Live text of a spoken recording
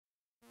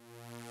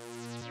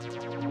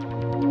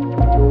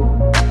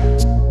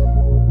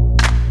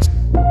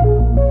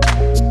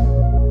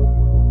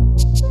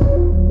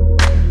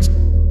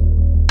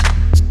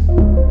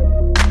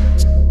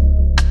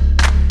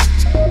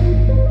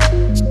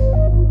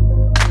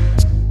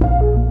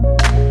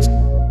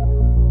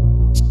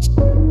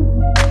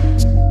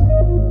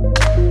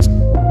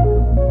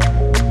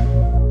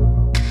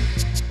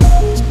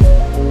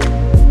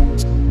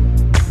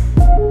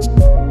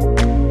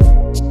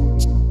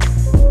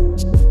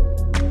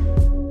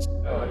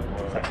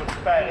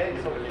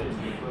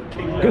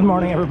Good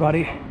morning,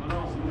 everybody.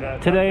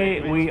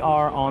 Today we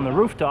are on the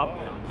rooftop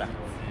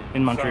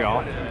in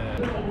Montreal.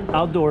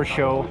 Outdoor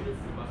show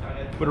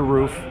with a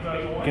roof.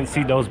 You can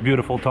see those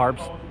beautiful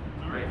tarps.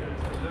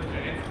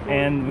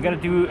 And we're gonna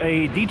do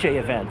a DJ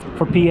event.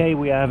 For PA,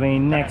 we have a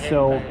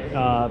Nexo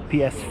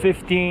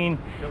PS15.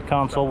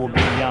 Console will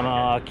be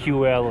Yamaha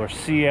QL or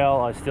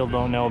CL. I still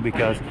don't know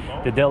because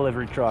the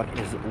delivery truck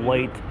is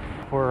late.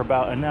 We're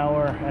about an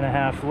hour and a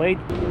half late,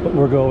 but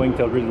we're going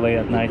till really late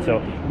at night,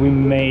 so we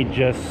may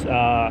just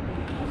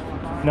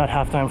not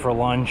have time for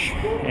lunch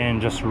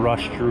and just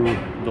rush through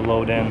the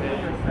load in,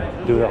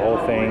 do the whole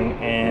thing,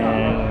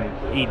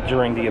 and eat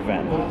during the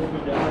event.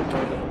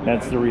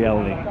 That's the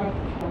reality.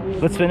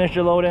 Let's finish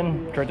the load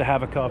in, try to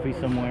have a coffee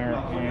somewhere,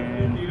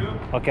 and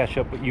I'll catch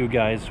up with you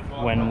guys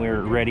when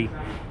we're ready.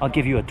 I'll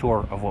give you a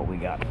tour of what we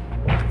got.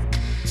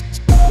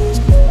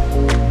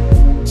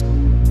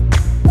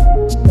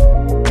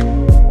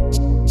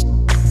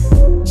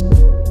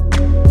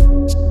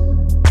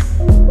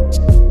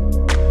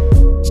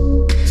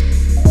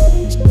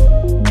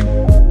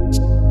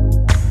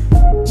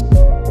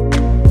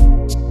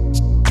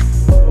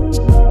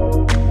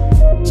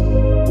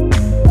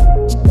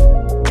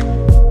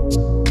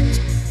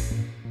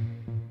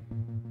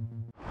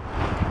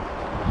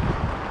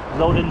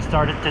 Loading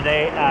started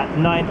today at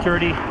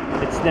 9:30.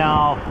 It's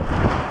now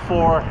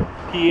 4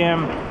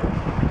 p.m.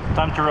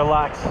 Time to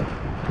relax,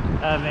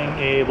 having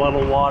a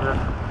bottle of water.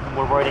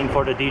 We're waiting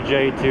for the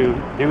DJ to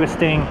do his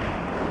thing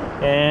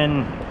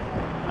and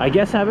I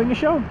guess having a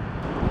show.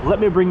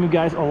 Let me bring you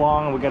guys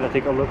along. We're gonna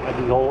take a look at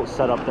the whole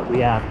setup that we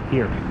have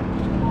here.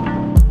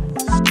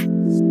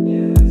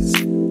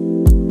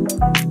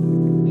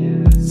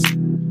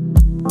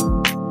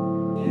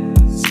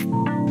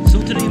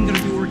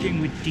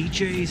 With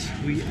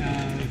DJs, we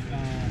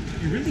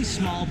have a really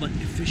small but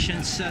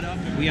efficient setup.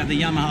 We have the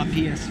Yamaha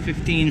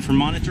PS15 for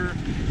monitor.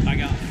 I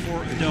got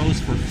 4 of those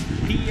for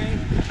PA.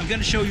 I'm going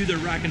to show you the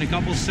rack in a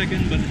couple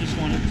seconds, but I just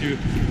wanted to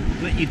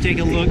let you take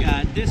a look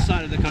at this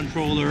side of the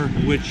controller,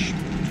 which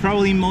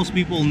probably most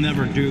people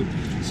never do.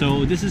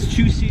 So this is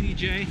 2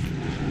 CDJ,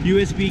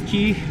 USB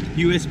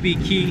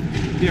key.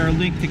 They are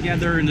linked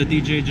together and the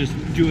DJ just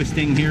do his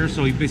thing here.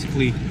 So you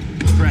basically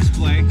press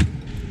play.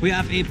 We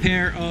have a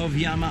pair of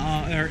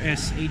Yamaha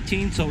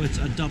RS18, so it's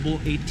a double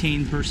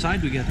 18 per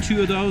side. We got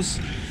 2 of those,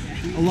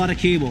 a lot of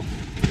cable.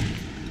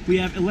 We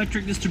have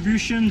electric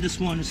distribution. This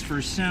one is for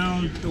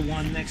sound. The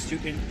one next to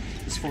it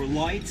is for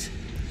light.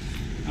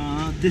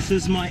 This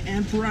is my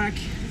amp rack.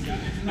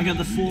 I got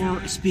the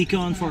 4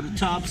 speak-on for the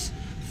tops,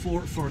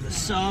 4 for the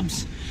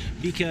subs,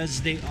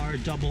 because they are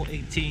double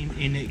 18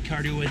 in a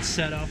cardioid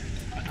setup.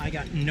 I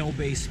got no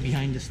bass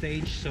behind the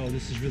stage, so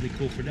this is really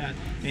cool for that,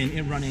 and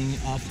it running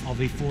off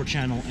of a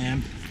 4-channel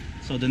amp,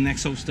 so the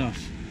Nexo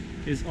stuff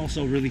is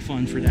also really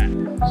fun for that.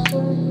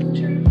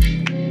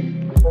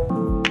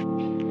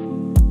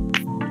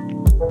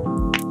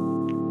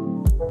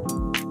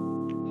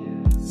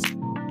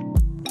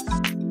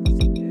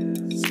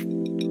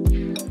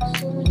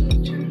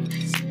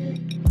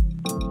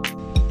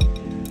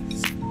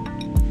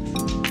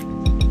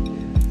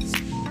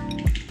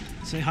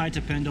 Say hi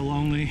to Pendle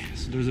Only.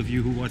 So those of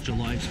you who watch a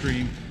live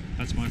stream,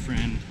 that's my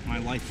friend, my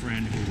life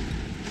friend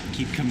who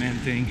keep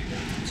commenting.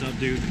 What's up,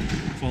 dude?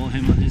 Follow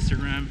him on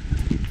Instagram.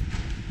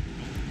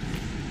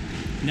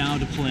 Now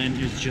the plan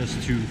is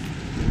just to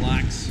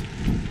relax,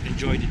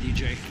 enjoy the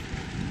DJ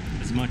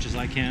as much as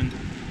I can,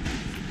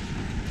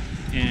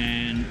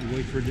 and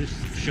wait for this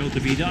show to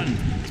be done.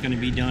 It's going to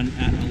be done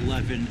at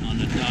 11 on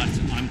the dot.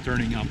 I'm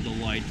turning up the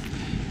light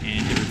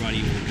and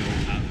everybody will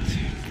go out.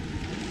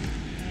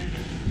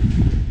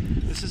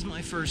 This is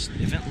my first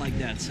event like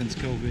that since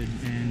COVID,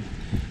 and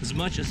as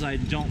much as I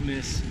don't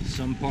miss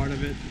some part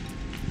of it,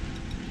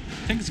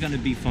 I think it's going to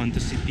be fun to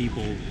see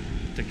people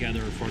together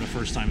for the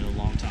first time in a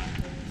long time.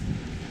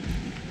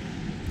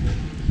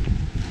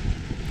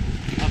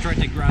 I'll try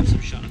to grab some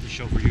shot of the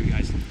show for you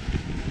guys.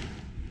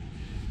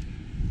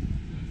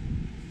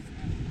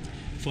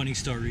 Funny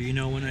story, you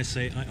know, when I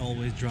say I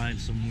always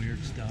drive some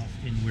weird stuff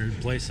in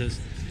weird places,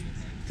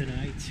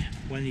 tonight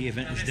when the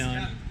event is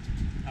done,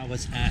 I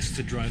was asked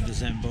to drive the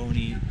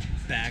Zamboni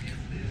back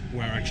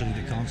where actually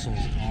the consoles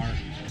are.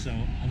 So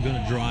I'm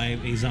gonna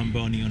drive a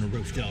Zamboni on a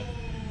rooftop.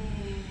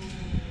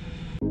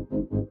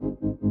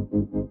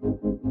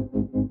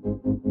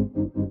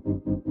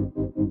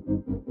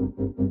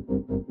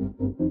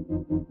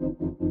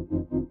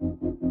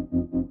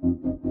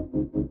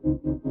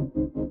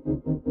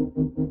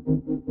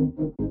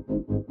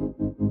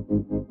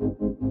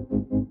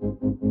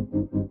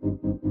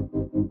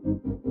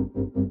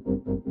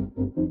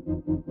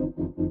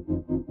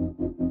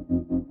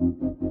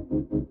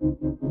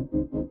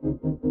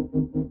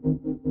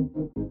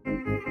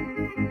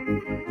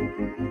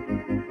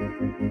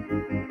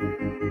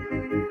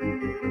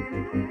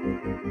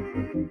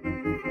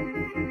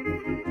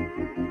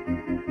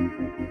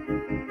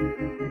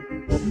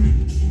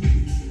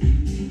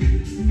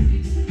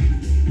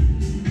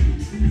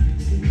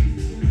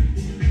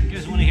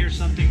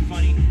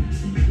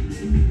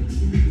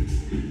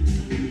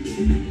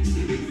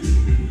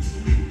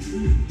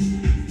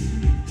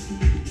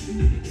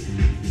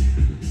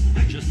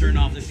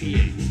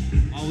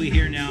 we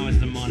hear now is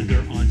the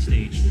monitor on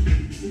stage.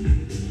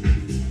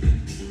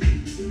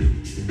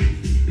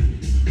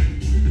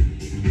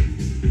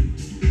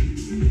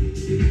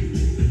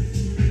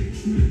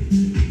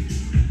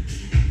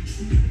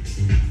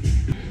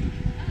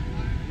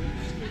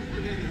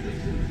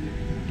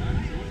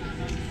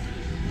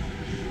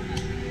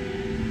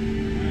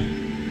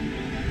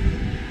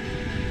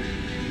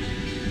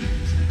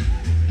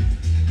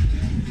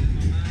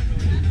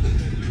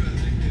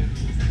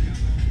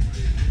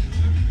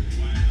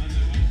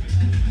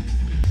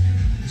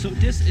 So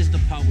this is the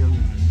power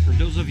run. For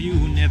those of you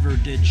who never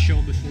did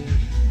show before,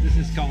 this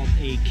is called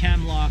a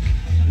cam lock.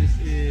 This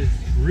is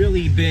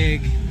really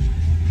big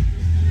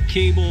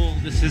cable.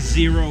 This is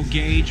 0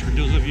 gauge for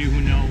those of you who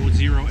know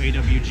 0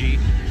 AWG.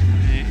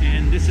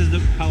 And this is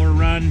the power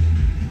run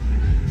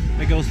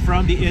that goes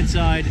from the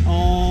inside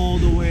all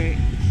the way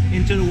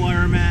into the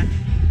wire mat.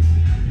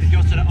 It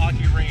goes to the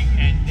hockey ring,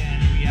 and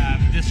then we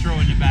have this row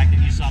in the back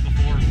that you saw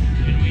before,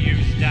 and we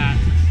use that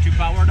to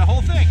power the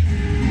whole thing.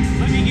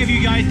 Let me give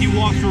you guys the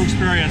walkthrough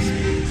experience.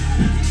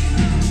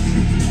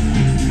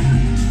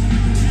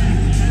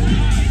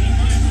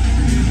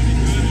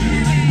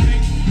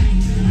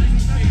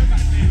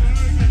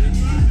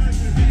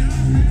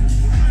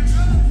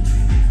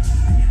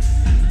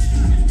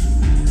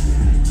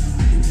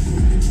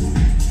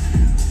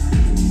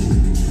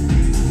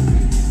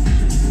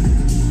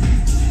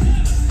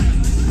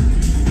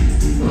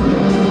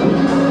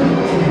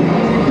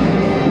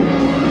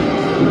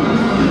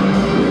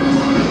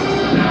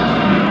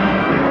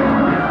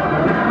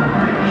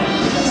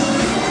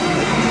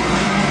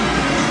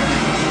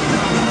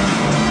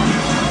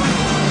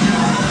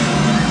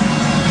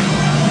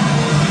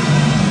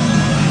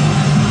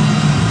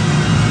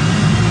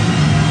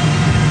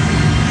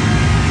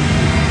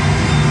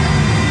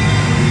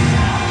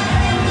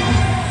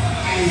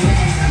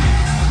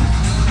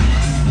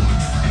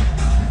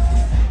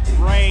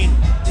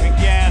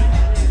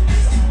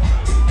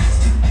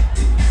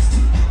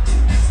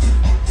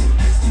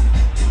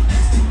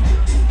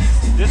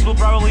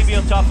 Probably be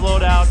a tough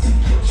loadout,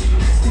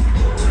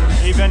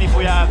 even if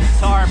we have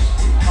tarp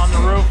on the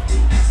roof.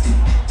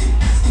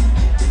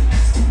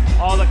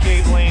 All the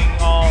cabling,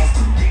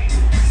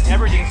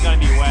 everything's gonna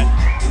be wet,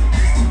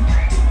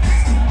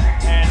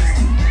 and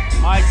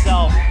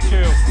myself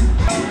too.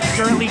 It's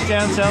currently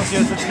 10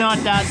 Celsius. It's not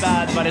that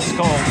bad, but it's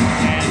cold,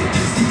 and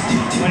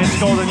when it's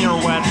cold and you're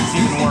wet, it's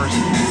even worse.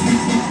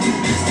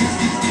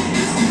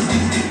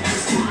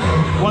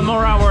 1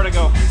 more hour to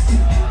go.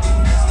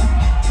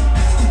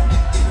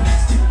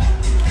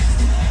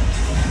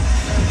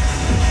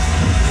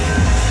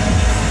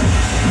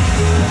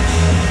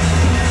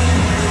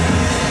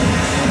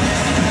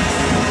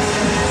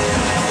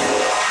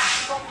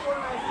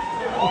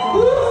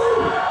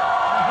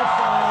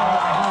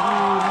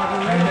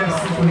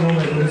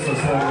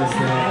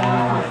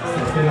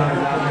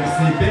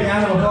 Big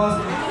round of applause.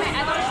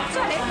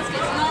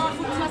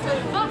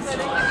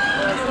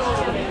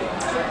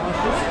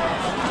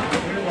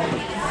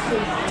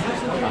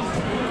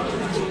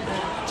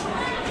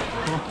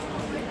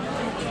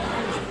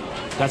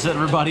 That's it,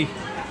 everybody.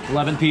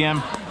 11 p.m.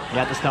 You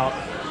had to stop.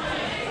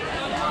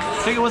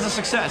 I think it was a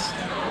success.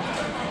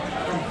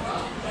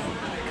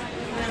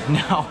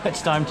 Now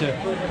it's time to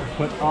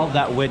put all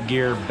that wet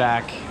gear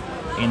back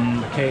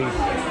in the case,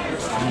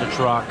 in the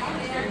truck,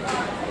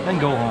 then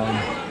go home.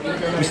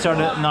 We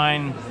started at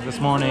 9 this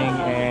morning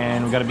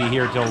and we gotta be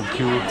here till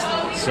 2,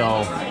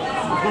 so.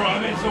 Bro, I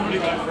made so many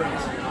bad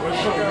friends.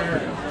 What's so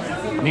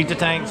weird? Need to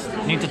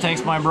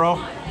thanks my bro.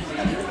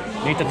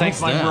 Need to thanks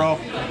my bro.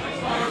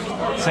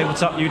 Say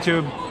what's up,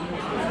 YouTube.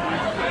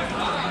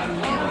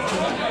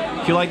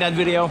 If you like that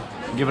video,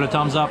 give it a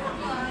thumbs up.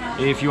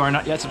 If you are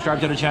not yet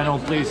subscribed to the channel,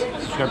 please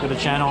subscribe to the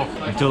channel.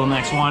 Until the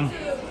next one,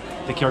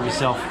 take care of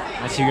yourself.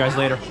 I'll see you guys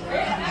later.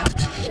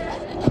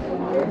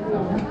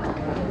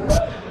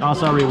 Oh,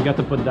 sorry, we got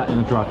to put that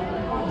in the truck.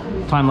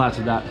 Time lapse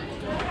of that.